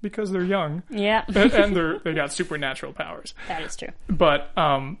because they're young. Yeah. and they got supernatural powers. That is true. But,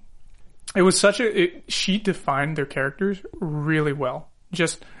 it was she defined their characters really well.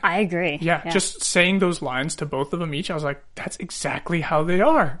 I agree. Yeah, just saying those lines to both of them each, I was like, that's exactly how they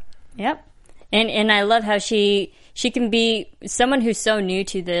are. Yep. And I love how she can be someone who's so new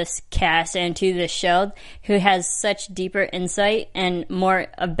to this cast and to this show, who has such deeper insight and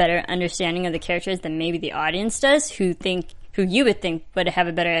a better understanding of the characters than maybe the audience does, who you would think would have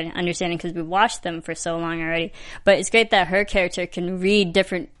a better understanding because we've watched them for so long already. But it's great that her character can read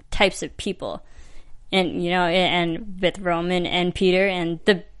different types of people, and, you know, and with Roman and Peter, and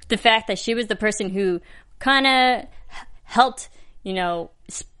the fact that she was the person who kind of helped, you know,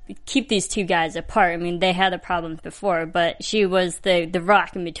 keep these two guys apart. I mean, they had the problems before, but she was the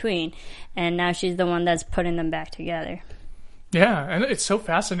rock in between, and now she's the one that's putting them back together. Yeah, and it's so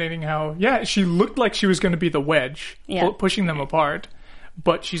fascinating how, she looked like she was going to be the wedge, pushing them apart,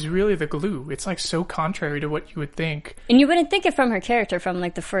 but she's really the glue. It's like so contrary to what you would think. And you wouldn't think it from her character from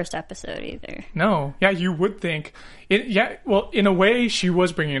like the first episode either. No. Yeah, you would think. Well, in a way, she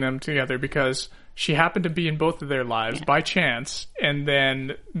was bringing them together because she happened to be in both of their lives by chance, and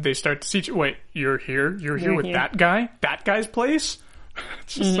then they start to see, wait, you're here? You're here with that guy? That guy's place?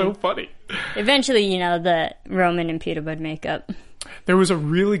 It's just so funny. Eventually, you know, the Roman and Peter would make up. There was a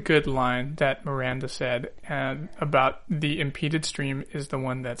really good line that Miranda said about the impeded stream is the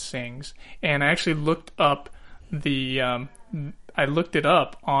one that sings. And I actually looked up I looked it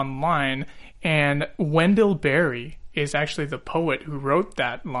up online, and Wendell Berry is actually the poet who wrote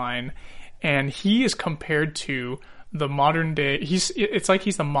that line, and he is compared to the modern day, it's like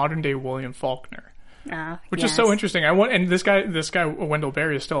he's the modern day William Faulkner. Which is so interesting. And this guy Wendell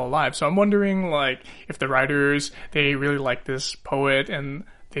Berry is still alive, so I'm wondering, like, if the writers, they really like this poet and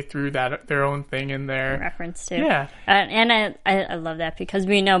they threw their own thing in there. Reference to. Yeah. And I love that because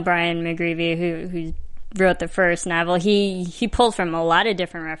we know Brian McGreevy, who's wrote the first novel, he pulled from a lot of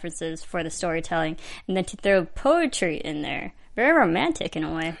different references for the storytelling, and then to throw poetry in there. Very romantic in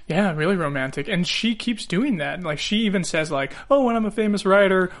a way. Yeah, really romantic. And she keeps doing that. Like, she even says, like, oh, when I'm a famous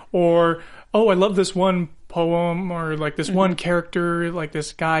writer, or, oh, I love this one poem, or, like, this one character, like,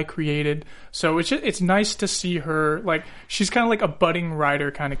 this guy created. So it's nice to see her, like, she's kind of like a budding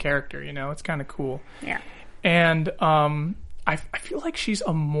writer kind of character, you know? It's kind of cool. Yeah. And I feel like she's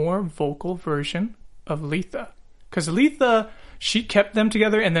a more vocal version of Letha. Because Letha, she kept them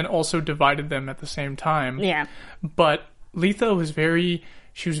together and then also divided them at the same time. Yeah. But Letha was very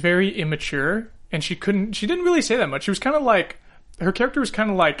immature, and she didn't really say that much. She was kind of like, her character was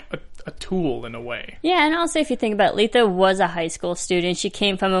kind of like a tool in a way. Yeah, and also if you think about it, Letha was a high school student. She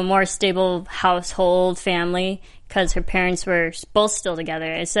came from a more stable household family because her parents were both still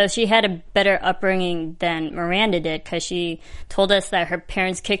together. And so she had a better upbringing than Miranda did, because she told us that her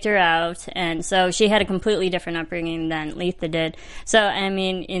parents kicked her out, and so she had a completely different upbringing than Letha did. So, I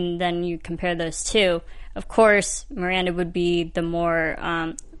mean, and then you compare those two. Of course, Miranda would be the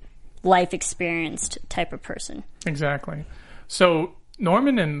more life-experienced type of person. Exactly. So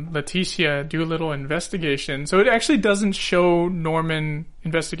Norman and Leticia do a little investigation. So it actually doesn't show Norman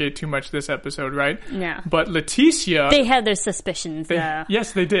investigate too much this episode, right? Yeah. But Leticia... They had their suspicions, though.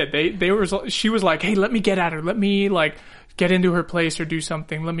 Yes, they did. She was like, hey, let me get at her. Let me, like, get into her place or do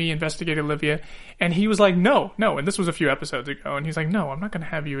something. Let me investigate Olivia. And he was like, no. And this was a few episodes ago. And he's like, no, I'm not going to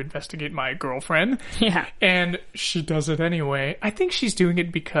have you investigate my girlfriend. Yeah. And she does it anyway. I think she's doing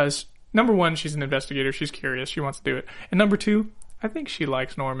it because, number one, she's an investigator. She's curious. She wants to do it. And number two, I think she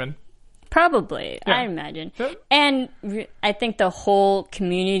likes Norman. Probably, yeah. I imagine. And I think the whole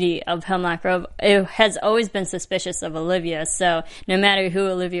community of Hemlock Grove has always been suspicious of Olivia. So no matter who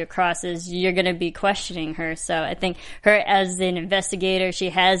Olivia crosses, you're going to be questioning her. So I think her as an investigator, she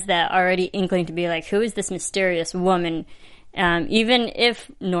has that already inkling to be like, who is this mysterious woman? Even if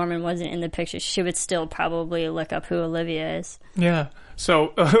Norman wasn't in the picture, she would still probably look up who Olivia is. Yeah. So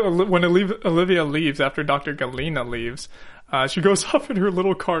when Olivia leaves, after Dr. Galena leaves, she goes off in her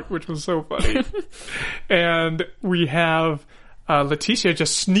little cart, which was so funny. And we have Leticia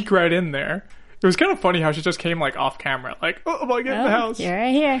just sneak right in there. It was kind of funny how she just came like off camera, like, oh, I'm going to get in the house. You're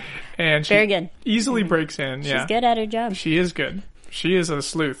right here. And she very good. Easily breaks in. She's good at her job. She is good. She is a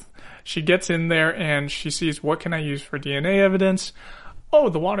sleuth. She gets in there and she sees, what can I use for DNA evidence? Oh,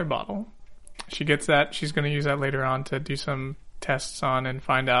 the water bottle. She gets that. She's going to use that later on to do some tests on and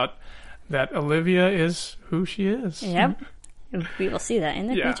find out that Olivia is who she is. Yep. We will see that in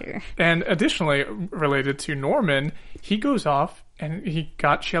the future. And additionally, related to Norman, he goes off and he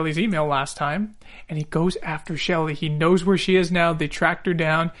got Shelley's email last time and he goes after Shelley. He knows where she is now. They tracked her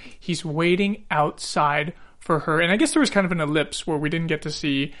down. He's waiting outside for her. And I guess there was kind of an ellipse where we didn't get to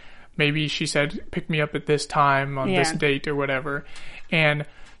see, maybe she said, pick me up at this time on this date or whatever. And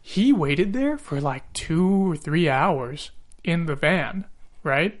he waited there for like 2 or 3 hours in the van,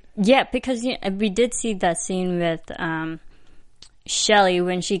 right? Yeah, because we did see that scene with Shelley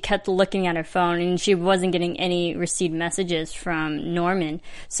when she kept looking at her phone and she wasn't getting any received messages from Norman.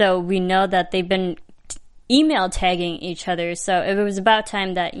 So we know that they've been email tagging each other. So it was about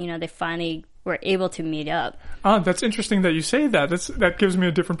time that, they finally were able to meet up. Oh, that's interesting that you say that. That gives me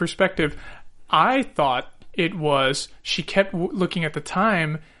a different perspective. I thought it was she kept looking at the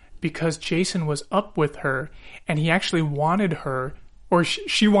time because Jason was up with her and he actually wanted her, or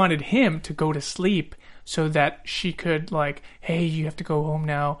she wanted him to go to sleep so that she could, like, hey, you have to go home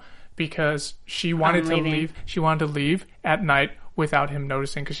now, because she wanted to leave. She wanted to leave at night without him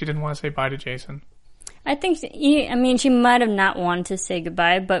noticing because she didn't want to say bye to Jason. I think, she might have not wanted to say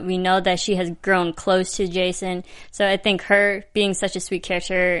goodbye, but we know that she has grown close to Jason. So I think her being such a sweet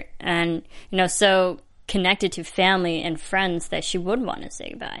character and, so connected to family and friends that she would want to say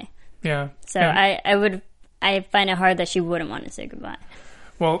goodbye. Yeah. So I find it hard that she wouldn't want to say goodbye.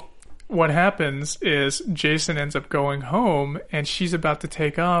 Well, what happens is Jason ends up going home and she's about to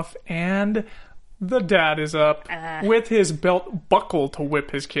take off and the dad is up with his belt buckle to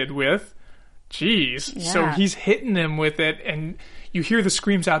whip his kid with. Jeez. Yeah. So he's hitting him with it and you hear the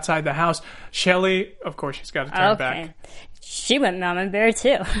screams outside the house. Shelley, of course, she's got to turn back. She went Mama Bear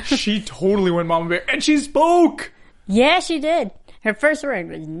too. She totally went Mama Bear and she spoke. Yeah, she did. Her first word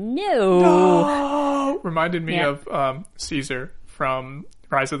was no. Reminded me of Caesar from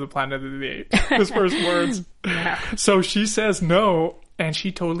Rise of the Planet of the Apes. His first words. Yeah. So she says no, and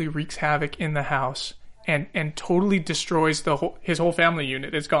she totally wreaks havoc in the house and totally destroys his whole family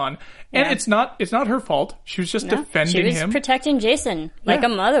unit. It's gone. And it's not her fault. She was just defending him. She was protecting Jason like a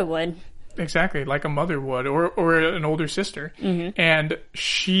mother would. Exactly, like a mother would, or an older sister. And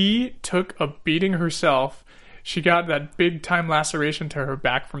she took a beating herself. She got that big time laceration to her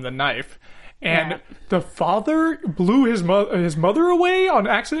back from the knife. And the father blew his mother away on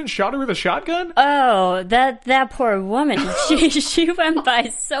accident, shot her with a shotgun? Oh, that poor woman. She went by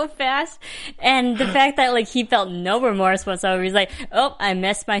so fast. And the fact that, like, he felt no remorse whatsoever. He's like, oh, I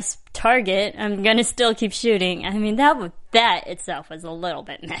missed my target. I'm gonna still keep shooting. I mean, that itself was a little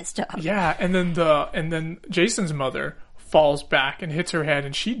bit messed up. Yeah, and then Jason's mother falls back and hits her head,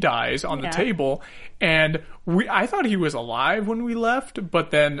 and she dies on the table. And I thought he was alive when we left,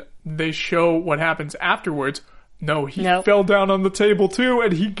 but then they show what happens afterwards. No, he fell down on the table too,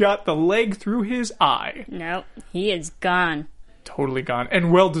 and he got the leg through his eye. Nope, he is gone. Totally gone,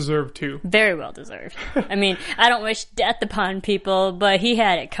 and well deserved too. Very well deserved. I mean, I don't wish death upon people, but he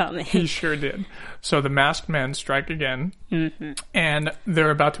had it coming. He sure did. So the masked men strike again, and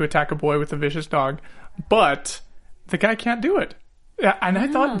they're about to attack a boy with a vicious dog, but the guy can't do it. And I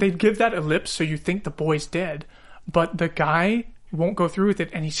thought they'd give that ellipse so you think the boy's dead. But the guy won't go through with it,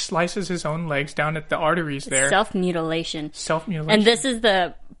 and he slices his own legs down at the arteries there. Self-mutilation. Self-mutilation. And this is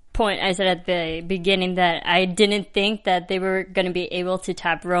the point I said at the beginning, that I didn't think that they were going to be able to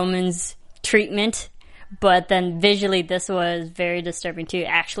top Roman's treatment. But then visually, this was very disturbing too.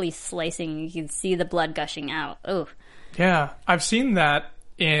 Actually slicing, you can see the blood gushing out. Oh. Yeah, I've seen that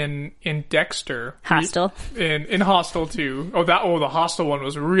in Dexter. Hostel. In Hostel too. The Hostel one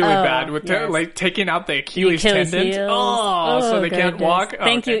was really bad with like taking out the Achilles tendons. Heels. So they can't walk.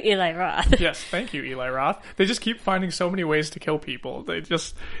 Thank you, Eli Roth. Yes, thank you, Eli Roth. They just keep finding so many ways to kill people. They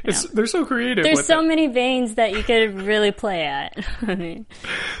just they're so creative. There's so many veins that you could really play at. I mean,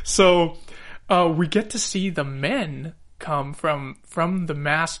 so we get to see the men come from the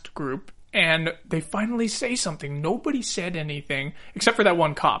masked group. And they finally say something. Nobody said anything, except for that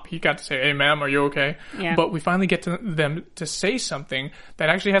one cop. He got to say, hey, ma'am, are you okay? Yeah. But we finally get to them to say something that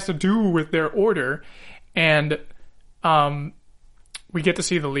actually has to do with their order. And we get to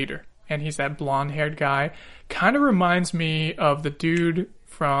see the leader. And he's that blonde-haired guy. Kind of reminds me of the dude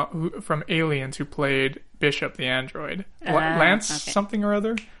from Aliens who played Bishop the android. Lance something or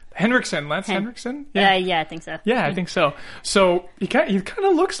other? Lance Henriksen? Yeah, I think so. Yeah, I think so. So he kind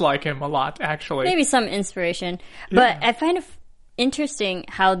of looks like him a lot, actually. Maybe some inspiration. But I find it interesting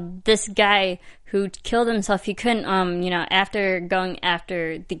how this guy who killed himself, he couldn't, after going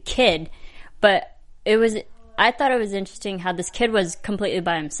after the kid, but I thought it was interesting how this kid was completely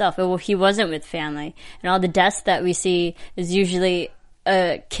by himself. He wasn't with family. And all the deaths that we see is usually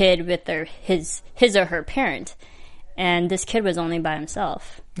a kid with his or her parent. And this kid was only by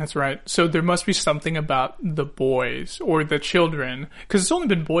himself. That's right. So there must be something about the boys or the children, because it's only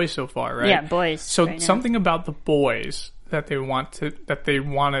been boys so far, right? Yeah, boys. So right something about the boys that they want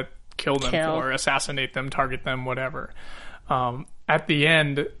to kill them for, assassinate them, target them, whatever. At the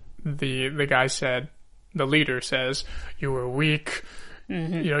end, the guy said, the leader says, "You were weak.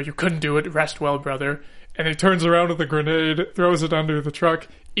 You couldn't do it. Rest well, brother." And he turns around with the grenade, throws it under the truck.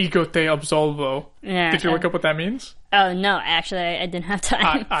 Ego te absolvo. Yeah, did you look up what that means? Oh, no. Actually, I didn't have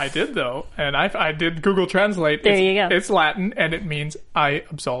time. I did, though. And I did Google Translate. There you go. It's Latin, and it means I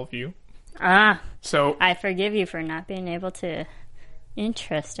absolve you. So I forgive you for not being able to...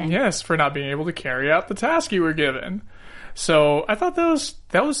 Interesting. Yes, for not being able to carry out the task you were given. So I thought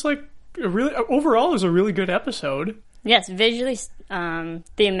that was like overall it was a really good episode. Yes, visually,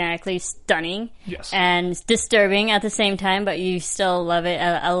 thematically stunning. Yes. And disturbing at the same time, but you still love it.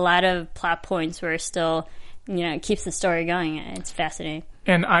 A lot of plot points were still, it keeps the story going. It's fascinating.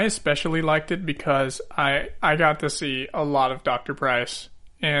 And I especially liked it because I got to see a lot of Dr. Price.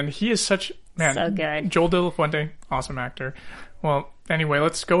 And he is so good. Joel De La Fuente, awesome actor. Well, anyway,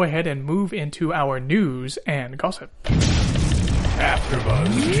 let's go ahead and move into our news and gossip. AfterBuzz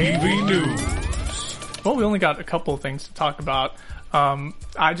TV News. Well, we only got a couple of things to talk about.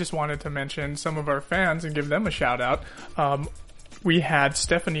 I just wanted to mention some of our fans and give them a shout out. We had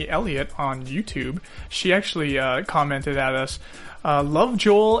Stephanie Elliott on YouTube. She actually commented at us, "Love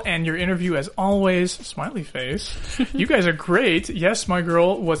Joel and your interview as always." Smiley face. "You guys are great. Yes, my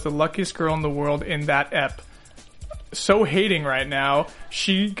girl was the luckiest girl in the world in that ep. So hating right now.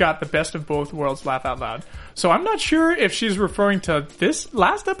 She got the best of both worlds. Laugh out loud." So I'm not sure if she's referring to this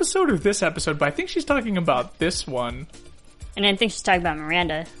last episode or this episode, but I think she's talking about this one. And I think she's talking about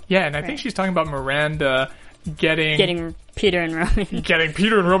Miranda. Yeah, and I think she's talking about Miranda getting Peter and Roman. Getting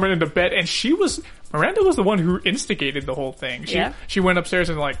Peter and Roman into bed, and Miranda was the one who instigated the whole thing. She went upstairs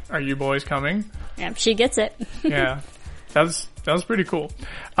and like, "Are you boys coming?" Yeah, she gets it. Yeah. That That was pretty cool.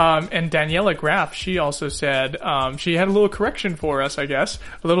 And Daniela Graff, she also said, she had a little correction for us, I guess.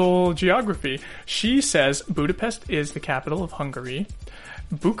 A little geography. She says, Budapest is the capital of Hungary.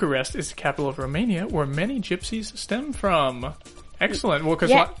 Bucharest is the capital of Romania, where many gypsies stem from. Excellent. Well,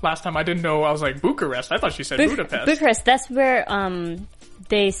 because last time I didn't know, I was like, Bucharest. I thought she said Budapest. Bucharest, that's where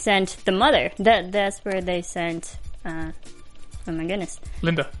they sent the mother. That's where they sent, oh my goodness.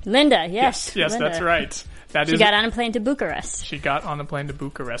 Linda, yes. Yes, Linda. that's right. She got on a plane to Bucharest. She got on a plane to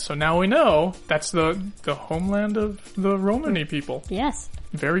Bucharest. So now we know that's the homeland of the Romani people. Yes.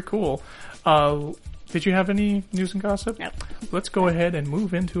 Very cool. Did you have any news and gossip? No. Let's go ahead and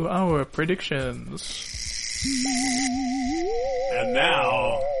move into our predictions. And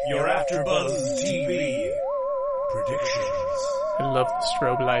now, your AfterBuzz TV predictions. I love the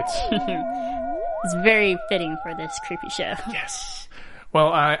strobe lights. It's very fitting for this creepy show. Yes.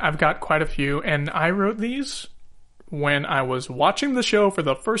 Well, I've got quite a few, and I wrote these when I was watching the show for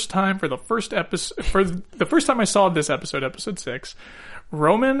the first time, for the first time I saw this episode 6.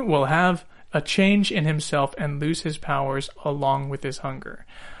 Roman will have a change in himself and lose his powers along with his hunger.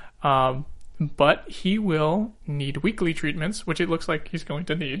 But he will need weekly treatments, which it looks like he's going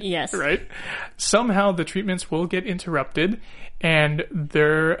to need. Yes. Right? Somehow the treatments will get interrupted, and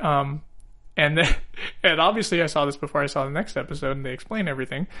they're, and obviously I saw this before I saw the next episode, and they explain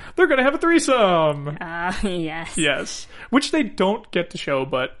everything. They're going to have a threesome! Yes. Yes. Which they don't get to show,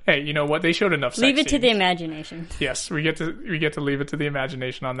 but hey, you know what? They showed enough sex Leave it to scenes. the imagination. Yes, we get to leave it to the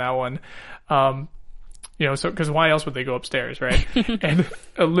imagination on that one. You know, so, because why else would they go upstairs, right? And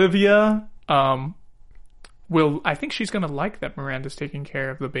Olivia, I think she's going to like that Miranda's taking care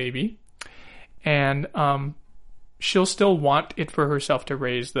of the baby. And, she'll still want it for herself to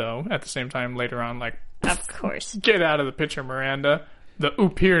raise, though, at the same time later on, like, of course. Get out of the picture, Miranda. The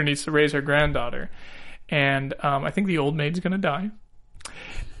Oupir needs to raise her granddaughter. And, I think the old maid's going to die.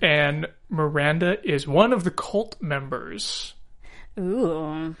 And Miranda is one of the cult members.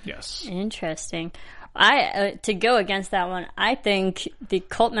 Ooh. Yes. Interesting. To go against that one, I think the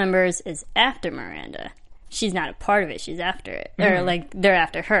cult members is after Miranda. She's not a part of it. She's after it. Or, like, they're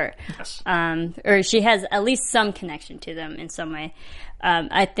after her. Yes. Or she has at least some connection to them in some way.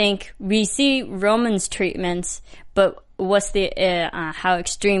 I think we see Roman's treatments, but what's the, how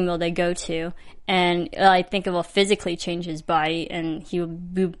extreme will they go to? And I think it will physically change his body, and he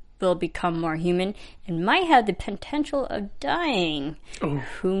will become more human and might have the potential of dying. Oh.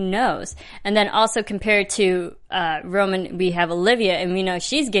 Who knows? And then also compared to Roman, we have Olivia, and we know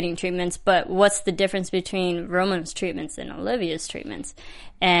she's getting treatments, but what's the difference between Roman's treatments and Olivia's treatments?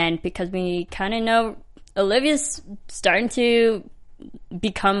 And because we kind of know Olivia's starting to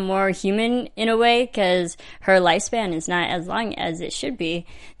become more human in a way, because her lifespan is not as long as it should be,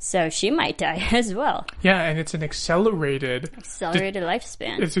 so she might die as well. Yeah, and it's an accelerated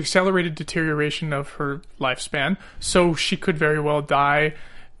lifespan. It's accelerated deterioration of her lifespan, so she could very well die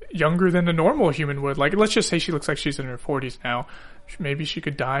younger than a normal human would. Like, let's just say she looks like she's in her 40s now. Maybe she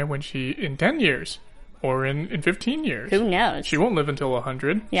could die in 10 years. Or in 15 years. Who knows? She won't live until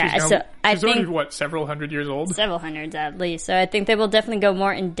 100. Yeah, she's already, several hundred years old? Several hundreds at least. So I think they will definitely go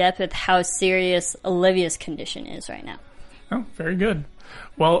more in depth with how serious Olivia's condition is right now. Oh, very good.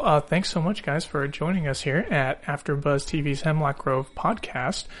 Well, thanks so much, guys, for joining us here at AfterBuzz TV's Hemlock Grove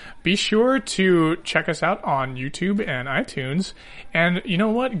podcast. Be sure to check us out on YouTube and iTunes. And you know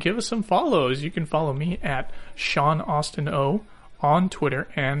what? Give us some follows. You can follow me at Sean Austin O on Twitter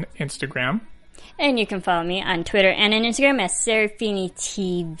and Instagram. And you can follow me on Twitter and on Instagram as Serafini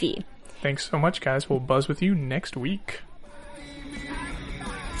TV. Thanks so much, guys. We'll buzz with you next week.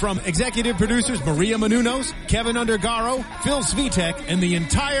 From executive producers Maria Menounos, Kevin Undergaro, Phil Svitek, and the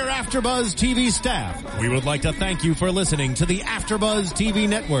entire AfterBuzz TV staff, we would like to thank you for listening to the AfterBuzz TV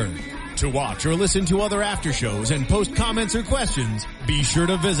network. To watch or listen to other after shows and post comments or questions, be sure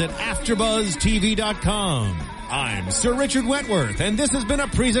to visit AfterBuzzTV.com. I'm Sir Richard Wentworth, and this has been a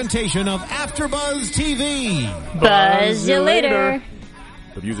presentation of AfterBuzz TV. Buzz you later.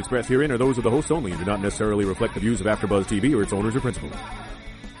 The views expressed herein are those of the hosts only and do not necessarily reflect the views of AfterBuzz TV or its owners or principals.